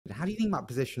how do you think about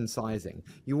position sizing?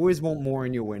 You always want more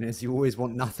in your winners. You always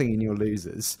want nothing in your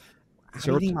losers. How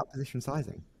do you think about position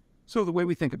sizing? So the way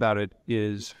we think about it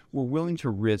is we're willing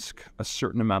to risk a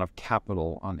certain amount of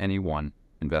capital on any one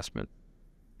investment.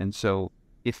 And so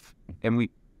if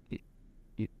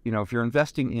you're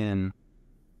investing in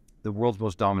the world's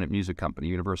most dominant music company,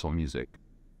 Universal Music,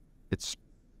 it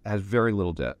has very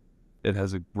little debt. It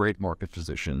has a great market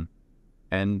position,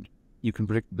 and you can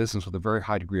predict the business with a very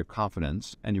high degree of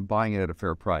confidence, and you're buying it at a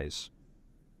fair price.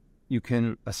 You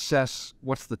can assess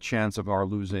what's the chance of our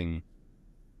losing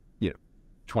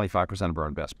 25% of our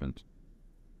investment,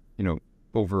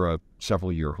 over a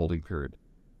several year holding period.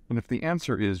 And if the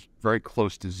answer is very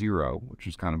close to zero, which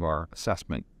is kind of our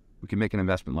assessment, we can make an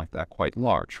investment like that quite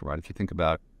large, right? If you think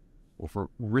about, if we're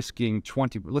risking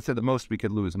 20, let's say the most we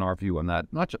could lose in our view on that,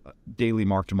 not just a daily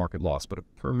mark-to-market loss, but a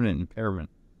permanent impairment.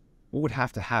 What would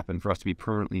have to happen for us to be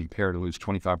permanently impaired to lose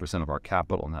 25% of our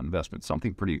capital in that investment?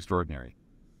 Something pretty extraordinary.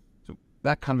 So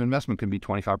that kind of investment can be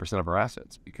 25% of our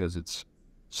assets because it's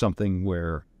something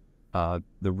where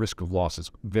the risk of loss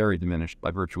is very diminished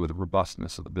by virtue of the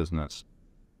robustness of the business,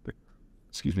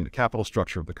 the capital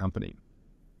structure of the company.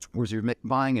 Whereas you're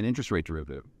buying an interest rate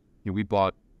derivative, we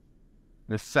bought,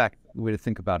 in effect, the way to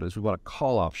think about it is we bought a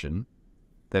call option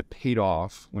that paid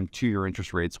off when 2-year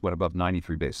interest rates went above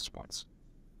 93 basis points.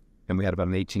 And we had about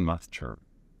an 18-month term.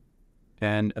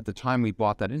 And at the time we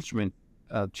bought that instrument,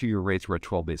 2-year rates were at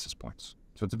 12 basis points.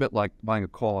 So it's a bit like buying a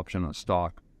call option on a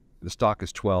stock. The stock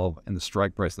is 12 and the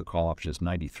strike price of the call option is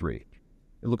 93.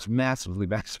 It looks massively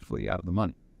out of the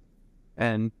money.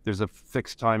 And there's a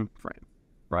fixed time frame,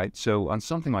 right? So on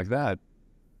something like that,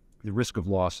 the risk of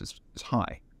loss is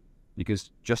high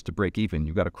because just to break even,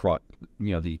 you've got to cross,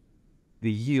 the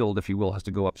yield, if you will, has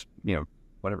to go up,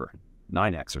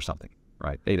 9x or something,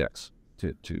 right? 8x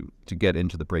to get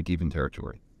into the break even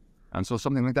territory. And so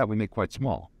something like that we make quite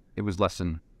small. It was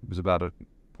about 1.5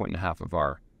 points of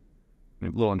our, a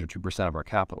little under 2% of our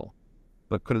capital,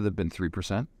 but could it have been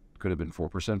 3%? Could have been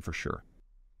 4% for sure.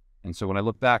 And so when I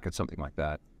look back at something like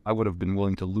that, I would have been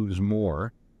willing to lose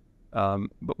more,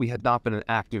 but we had not been an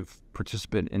active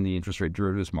participant in the interest rate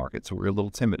derivatives market, so we were a little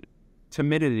timid.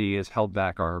 Timidity has held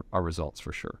back our results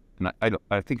for sure. And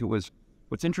I think what's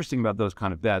interesting about those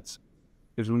kind of bets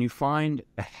is when you find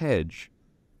a hedge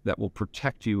that will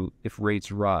protect you if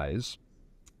rates rise,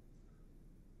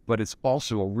 but it's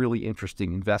also a really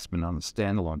interesting investment on a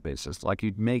standalone basis. Like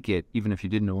you'd make it even if you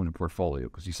didn't own a portfolio,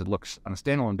 because you said, look, on a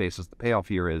standalone basis, the payoff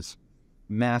here is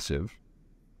massive,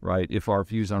 right? If our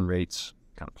views on rates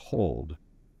kind of hold,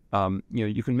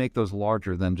 you can make those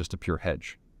larger than just a pure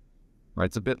hedge, right?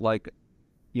 It's a bit like,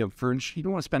 you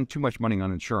don't want to spend too much money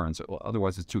on insurance,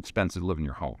 otherwise it's too expensive to live in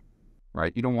your home,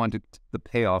 right? You don't want the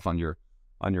payoff on your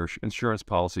insurance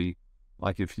policy.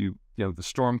 Like if the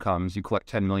storm comes, you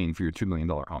collect $10 million for your $2 million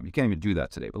home. You can't even do that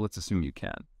today, but let's assume you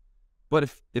can. But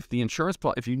if the insurance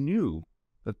if you knew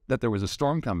that there was a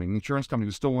storm coming, the insurance company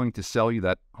was still willing to sell you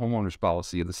that homeowner's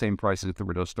policy at the same price as if there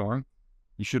were no storm,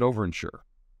 you should overinsure.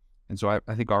 And so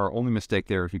I think our only mistake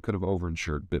there is we could have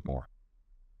overinsured a bit more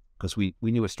because we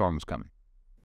knew a storm was coming.